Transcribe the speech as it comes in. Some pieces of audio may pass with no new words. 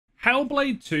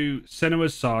Hellblade II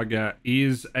Senua's Saga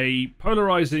is a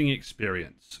polarizing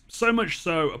experience. So much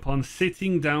so, upon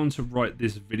sitting down to write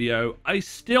this video, I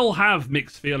still have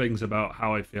mixed feelings about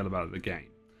how I feel about the game.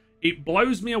 It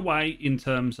blows me away in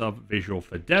terms of visual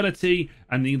fidelity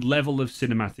and the level of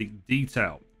cinematic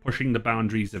detail, pushing the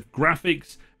boundaries of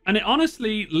graphics, and it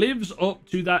honestly lives up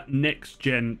to that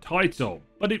next-gen title,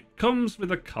 but it comes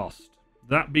with a cost.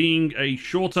 That being a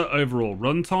shorter overall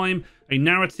runtime, a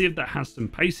narrative that has some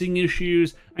pacing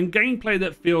issues, and gameplay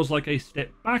that feels like a step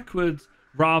backwards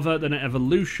rather than an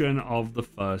evolution of the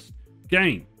first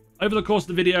game. Over the course of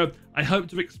the video, I hope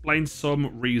to explain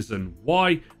some reason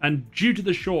why, and due to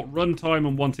the short runtime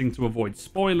and wanting to avoid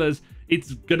spoilers,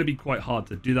 it's going to be quite hard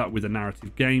to do that with a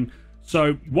narrative game.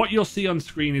 So what you'll see on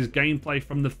screen is gameplay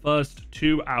from the first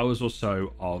 2 hours or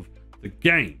so of the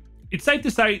game. It's safe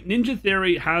to say Ninja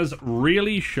Theory has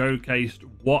really showcased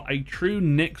what a true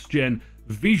next-gen,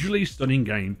 visually stunning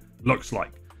game looks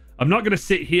like. I'm not going to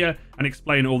sit here and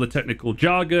explain all the technical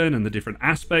jargon and the different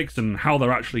aspects and how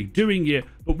they're actually doing it,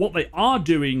 but what they are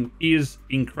doing is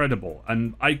incredible,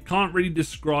 and I can't really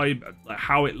describe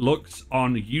how it looks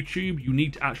on YouTube. You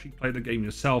need to actually play the game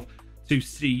yourself to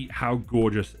see how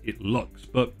gorgeous it looks,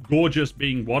 but gorgeous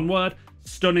being one word,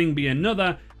 stunning being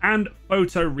another, and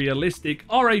photorealistic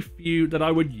are a few that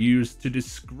I would use to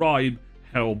describe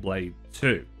Hellblade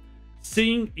 2.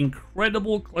 Seeing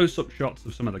incredible close-up shots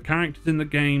of some of the characters in the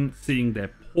game, seeing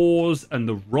their pores and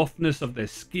the roughness of their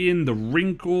skin, the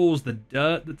wrinkles, the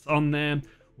dirt that's on them,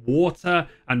 water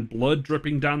and blood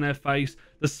dripping down their face,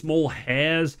 the small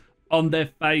hairs on their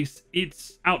face,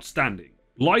 it's outstanding.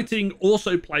 Lighting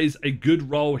also plays a good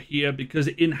role here because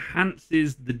it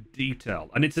enhances the detail,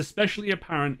 and it's especially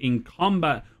apparent in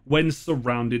combat when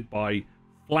surrounded by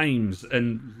flames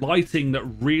and lighting that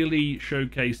really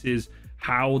showcases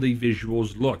how the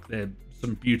visuals look. There's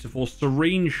some beautiful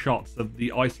serene shots of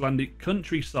the Icelandic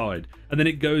countryside, and then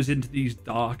it goes into these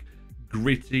dark,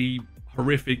 gritty,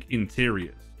 horrific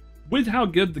interiors. With how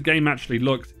good the game actually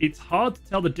looks, it's hard to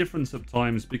tell the difference at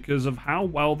times because of how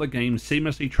well the game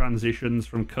seamlessly transitions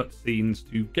from cutscenes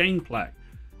to gameplay.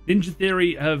 Ninja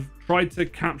Theory have tried to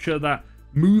capture that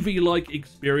movie-like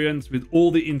experience with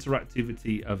all the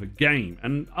interactivity of a game,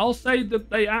 and I'll say that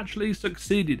they actually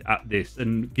succeeded at this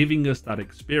and giving us that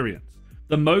experience.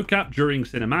 The mocap during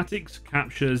cinematics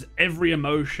captures every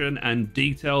emotion and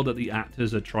detail that the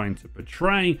actors are trying to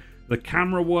portray. The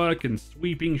camera work and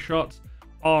sweeping shots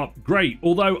are great,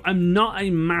 although I'm not a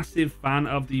massive fan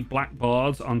of the black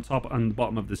bars on top and the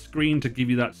bottom of the screen to give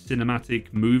you that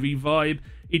cinematic movie vibe.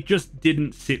 It just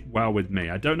didn't sit well with me.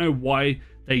 I don't know why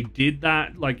they did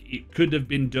that. Like, it could have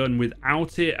been done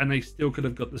without it and they still could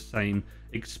have got the same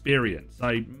experience.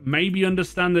 I maybe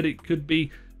understand that it could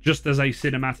be just as a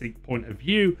cinematic point of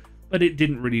view, but it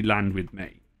didn't really land with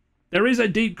me. There is a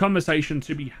deep conversation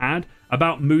to be had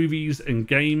about movies and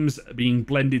games being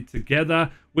blended together,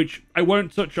 which I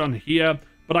won't touch on here,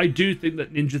 but I do think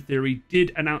that Ninja Theory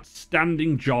did an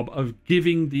outstanding job of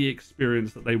giving the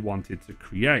experience that they wanted to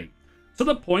create. To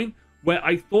the point where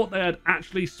I thought they had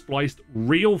actually spliced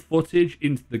real footage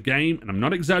into the game, and I'm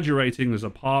not exaggerating. There's a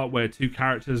part where two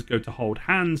characters go to hold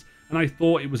hands, and I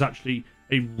thought it was actually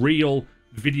a real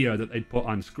video that they'd put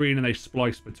on screen and they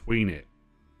spliced between it.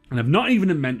 And I've not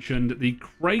even mentioned the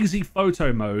crazy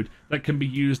photo mode that can be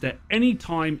used at any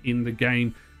time in the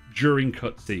game during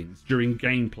cutscenes, during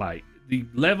gameplay. The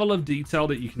level of detail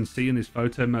that you can see in this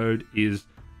photo mode is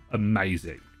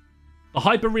amazing. The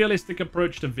hyper-realistic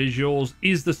approach to visuals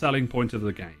is the selling point of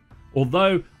the game.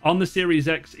 Although on the Series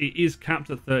X it is capped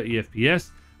at 30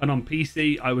 FPS, and on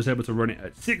PC I was able to run it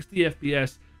at 60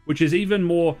 FPS, which is even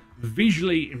more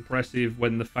visually impressive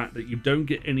when the fact that you don't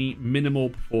get any minimal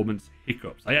performance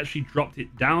hiccups. I actually dropped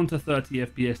it down to 30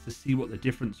 FPS to see what the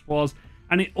difference was,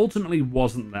 and it ultimately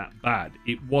wasn't that bad.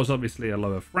 It was obviously a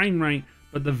lower frame rate,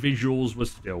 but the visuals were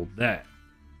still there.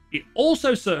 It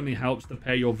also certainly helps to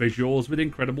pair your visuals with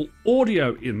incredible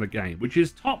audio in the game, which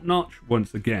is top-notch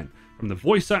once again. From the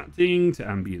voice acting to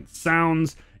ambient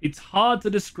sounds, it's hard to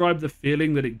describe the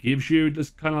feeling that it gives you. There's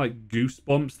kind of like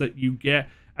goosebumps that you get,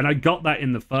 and I got that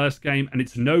in the first game, and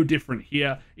it's no different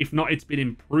here. If not, it's been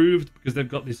improved because they've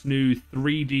got this new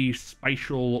 3D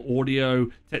spatial audio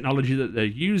technology that they're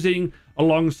using,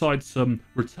 alongside some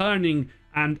returning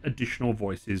and additional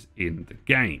voices in the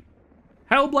game.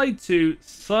 Hellblade 2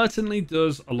 certainly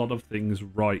does a lot of things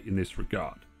right in this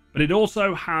regard, but it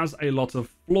also has a lot of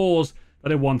flaws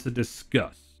that I want to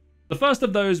discuss. The first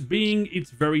of those being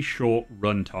its very short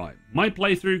runtime. My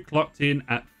playthrough clocked in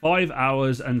at 5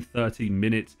 hours and 30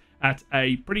 minutes at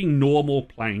a pretty normal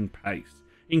playing pace.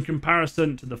 in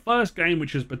comparison to the first game,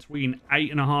 which is between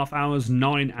 8.5 hours,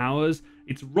 9 hours.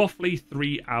 It's roughly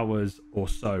 3 hours or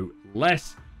so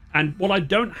less. And while I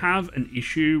don't have an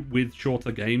issue with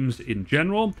shorter games in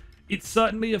general, it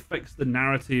certainly affects the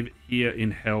narrative here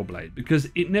in Hellblade, because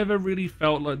it never really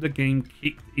felt like the game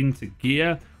kicked into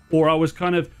gear, or I was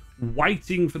kind of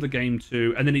waiting for the game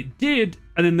to, and then it did,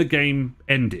 and then the game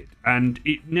ended. And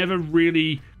it never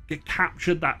really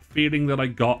captured that feeling that I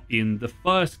got in the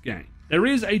first game. There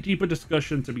is a deeper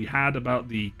discussion to be had about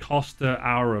the cost per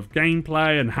hour of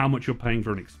gameplay and how much you're paying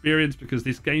for an experience, because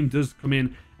this game does come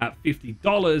in at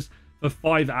 $50 for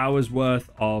 5 hours worth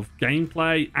of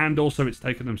gameplay, and also it's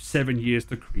taken them 7 years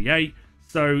to create.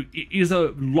 So it is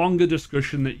a longer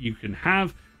discussion that you can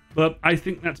have, but I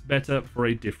think that's better for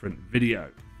a different video.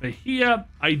 For here,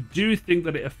 I do think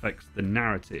that it affects the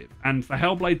narrative, and for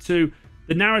Hellblade 2,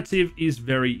 the narrative is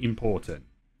very important.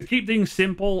 To keep things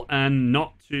simple and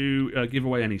not to give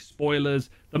away any spoilers,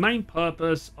 the main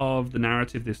purpose of the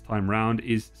narrative this time round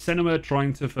is Senua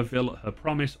trying to fulfill her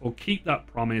promise, or keep that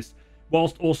promise,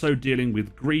 whilst also dealing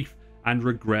with grief and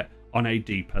regret on a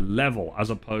deeper level, as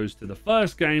opposed to the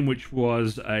first game, which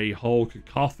was a whole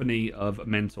cacophony of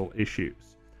mental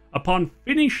issues. Upon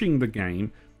finishing the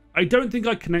game, I don't think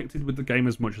I connected with the game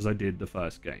as much as I did the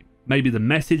first game. Maybe the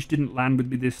message didn't land with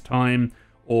me this time,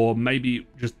 or maybe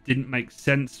it just didn't make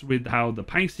sense with how the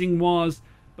pacing was.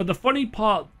 But the funny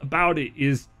part about it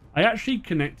is I actually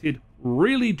connected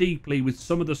really deeply with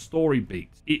some of the story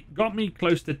beats. It got me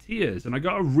close to tears, and I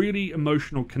got a really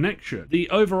emotional connection. The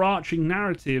overarching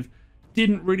narrative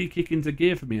didn't really kick into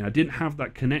gear for me, and I didn't have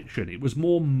that connection. It was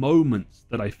more moments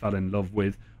that I fell in love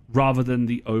with rather than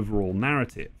the overall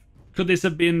narrative. Could this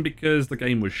have been because the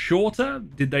game was shorter?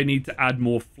 Did they need to add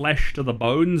more flesh to the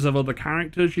bones of other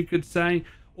characters, you could say?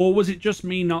 Or was it just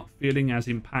me not feeling as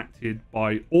impacted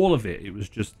by all of it? It was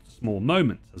just small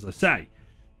moments, as I say.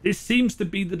 This seems to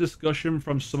be the discussion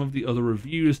from some of the other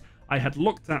reviews I had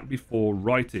looked at before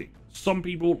writing. Some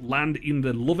people land in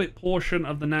the love it portion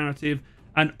of the narrative,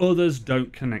 and others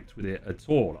don't connect with it at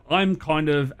all. I'm kind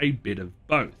of a bit of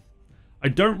both. I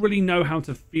don't really know how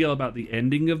to feel about the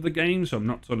ending of the game, so I'm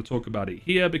not going to talk about it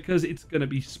here because it's going to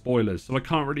be spoilers, so I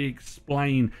can't really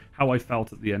explain how I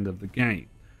felt at the end of the game.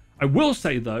 I will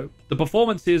say, though, the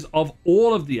performances of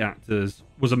all of the actors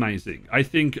was amazing. I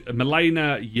think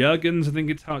Milena Jurgens, I think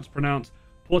it's how it's pronounced,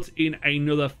 put in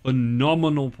another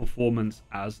phenomenal performance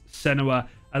as Senua,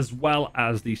 as well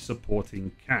as the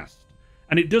supporting cast.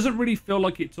 And it doesn't really feel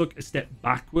like it took a step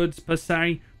backwards per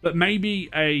se, but maybe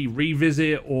a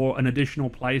revisit or an additional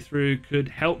playthrough could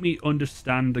help me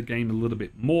understand the game a little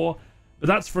bit more, but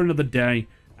that's for another day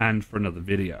and for another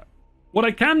video. What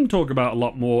I can talk about a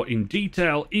lot more in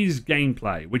detail is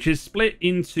gameplay, which is split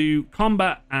into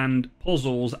combat and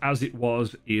puzzles as it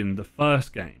was in the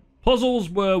first game. Puzzles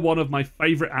were one of my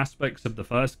favourite aspects of the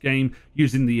first game,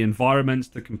 using the environments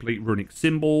to complete runic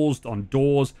symbols on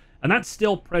doors, and that's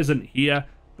still present here,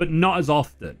 but not as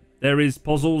often. There is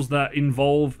puzzles that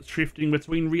involve shifting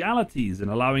between realities and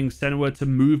allowing Senua to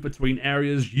move between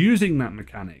areas using that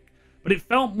mechanic, but it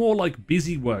felt more like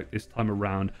busy work this time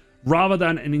around, rather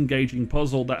than an engaging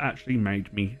puzzle that actually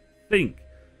made me think.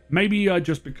 Maybe I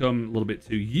just become a little bit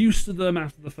too used to them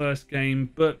after the first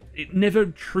game, but it never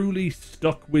truly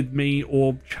stuck with me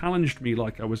or challenged me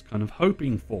like I was kind of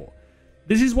hoping for.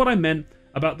 This is what I meant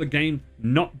about the game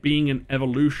not being an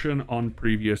evolution on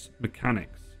previous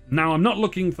mechanics. Now, I'm not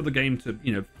looking for the game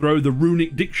to, throw the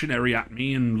runic dictionary at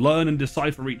me and learn and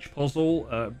decipher each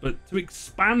puzzle, but to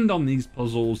expand on these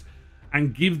puzzles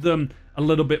and give them a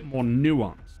little bit more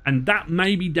nuance. And that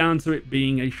may be down to it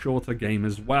being a shorter game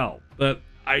as well, but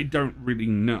I don't really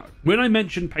know. When I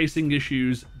mention pacing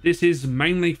issues, this is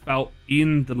mainly felt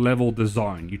in the level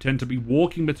design. You tend to be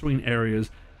walking between areas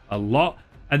a lot,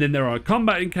 and then there are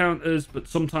combat encounters, but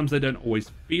sometimes they don't always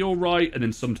feel right, and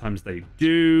then sometimes they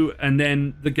do, and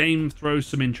then the game throws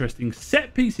some interesting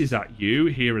set pieces at you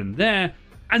here and there,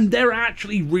 and they're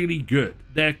actually really good.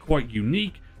 They're quite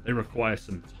unique, they require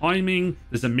some timing,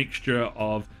 there's a mixture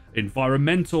of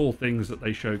environmental things that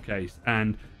they showcase,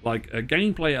 and like a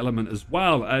gameplay element as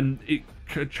well, and it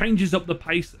changes up the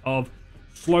pace of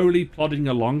slowly plodding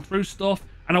along through stuff,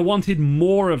 and I wanted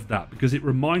more of that because it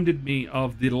reminded me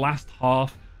of the last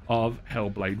half of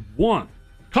Hellblade 1.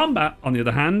 Combat, on the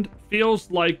other hand,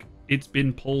 feels like it's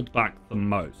been pulled back the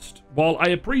most. While I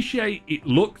appreciate it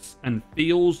looks and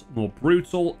feels more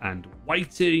brutal and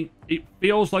weighty, it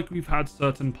feels like we've had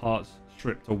certain parts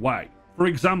stripped away. For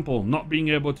example, not being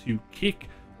able to kick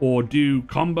or do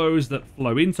combos that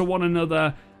flow into one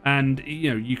another, and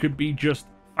you could be just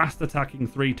fast attacking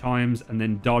 3 times and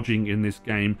then dodging in this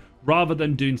game, rather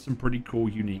than doing some pretty cool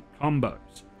unique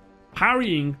combos.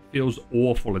 Parrying feels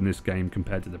awful in this game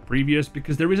compared to the previous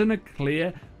because there isn't a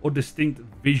clear or distinct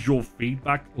visual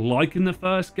feedback like in the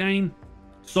first game.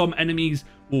 Some enemies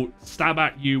will stab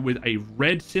at you with a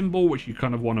red symbol, which you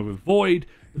kind of want to avoid,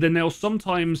 but then they'll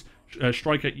sometimes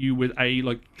strike at you with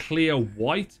a clear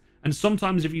white, and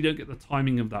sometimes if you don't get the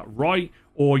timing of that right,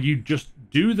 or you just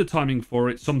do the timing for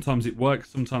it, sometimes it works,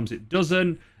 sometimes it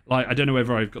doesn't. I don't know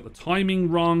whether I've got the timing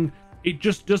wrong. It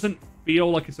just doesn't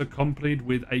feel like it's accompanied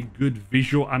with a good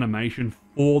visual animation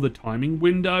for the timing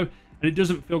window, and it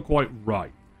doesn't feel quite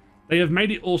right. They have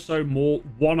made it also more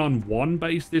one-on-one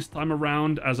based this time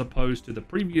around, as opposed to the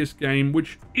previous game,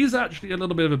 which is actually a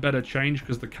little bit of a better change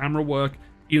because the camera work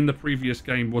in the previous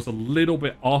game was a little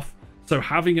bit off. So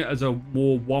having it as a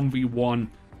more 1v1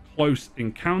 close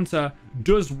encounter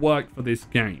does work for this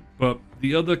game, but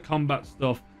the other combat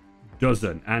stuff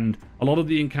doesn't, and a lot of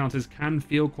the encounters can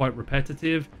feel quite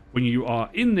repetitive when you are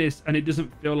in this, and it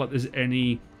doesn't feel like there's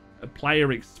any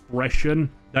player expression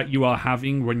that you are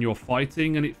having when you're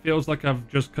fighting, and it feels like I've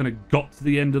just kind of got to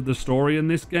the end of the story in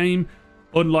this game,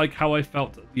 unlike how I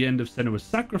felt at the end of Senua's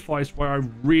Sacrifice, where I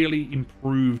really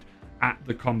improved at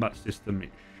the combat system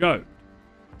it showed.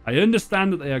 I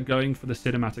understand that they are going for the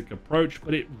cinematic approach,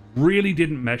 but it really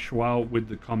didn't mesh well with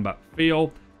the combat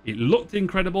feel. It looked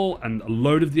incredible, and a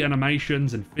load of the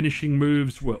animations and finishing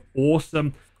moves were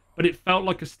awesome, but it felt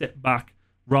like a step back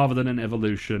rather than an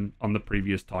evolution on the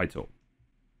previous title.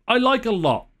 I like a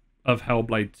lot of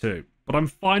Hellblade 2, but I'm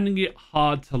finding it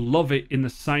hard to love it in the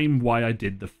same way I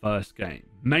did the first game.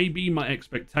 Maybe my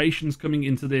expectations coming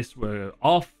into this were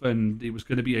off and it was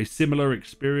going to be a similar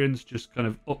experience, just kind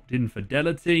of upped in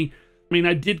fidelity. I mean,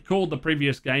 I did call the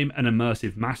previous game an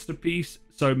immersive masterpiece,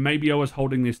 so maybe I was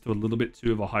holding this to a little bit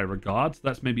too of a high regard, so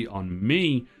that's maybe on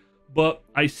me, but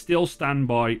I still stand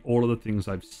by all of the things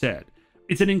I've said.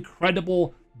 It's an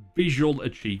incredible visual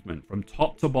achievement from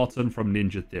top to bottom from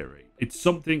Ninja Theory. It's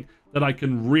something that I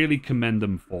can really commend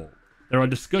them for. There are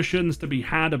discussions to be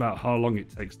had about how long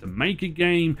it takes to make a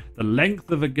game, the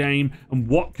length of a game, and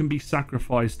what can be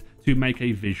sacrificed to make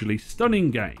a visually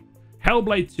stunning game.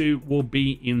 Hellblade 2 will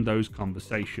be in those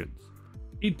conversations.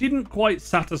 It didn't quite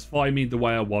satisfy me the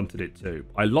way I wanted it to.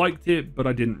 I liked it, but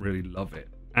I didn't really love it.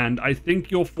 And I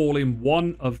think you'll fall in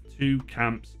one of 2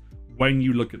 camps when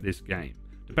you look at this game.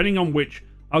 Depending on which,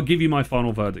 I'll give you my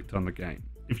final verdict on the game.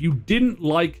 If you didn't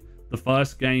like the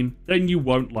first game, then you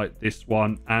won't like this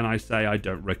one, and I say I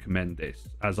don't recommend this,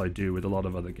 as I do with a lot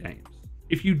of other games.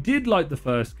 If you did like the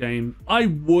first game, I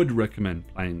would recommend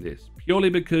playing this, purely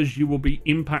because you will be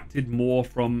impacted more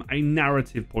from a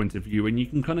narrative point of view, and you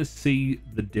can kind of see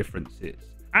the differences.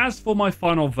 As for my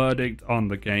final verdict on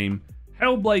the game,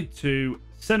 Hellblade 2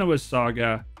 Senua's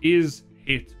Saga is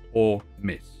hit or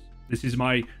miss. This is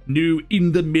my new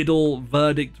in-the-middle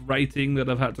verdict rating that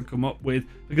I've had to come up with,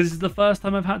 because this is the first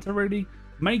time I've had to really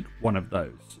make one of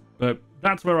those. But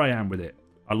that's where I am with it.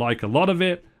 I like a lot of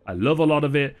it, I love a lot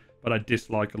of it, but I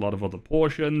dislike a lot of other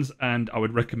portions, and I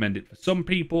would recommend it for some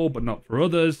people, but not for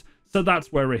others. So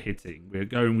that's where we're hitting. We're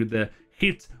going with the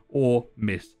hit or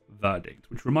miss verdict,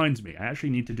 which reminds me, I actually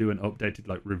need to do an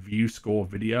updated review score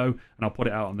video, and I'll put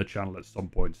it out on the channel at some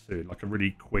point soon, like a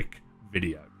really quick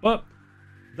video. But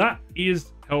that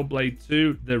is Hellblade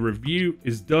 2. The review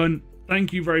is done.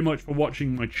 Thank you very much for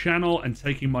watching my channel and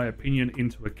taking my opinion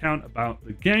into account about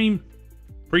the game.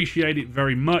 Appreciate it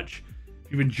very much.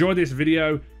 If you've enjoyed this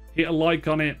video, hit a like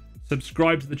on it.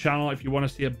 Subscribe to the channel if you want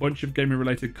to see a bunch of gaming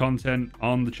related content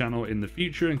on the channel in the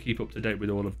future and keep up to date with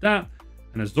all of that.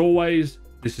 And as always,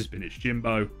 this has been It's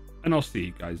Jimbo, and I'll see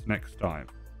you guys next time.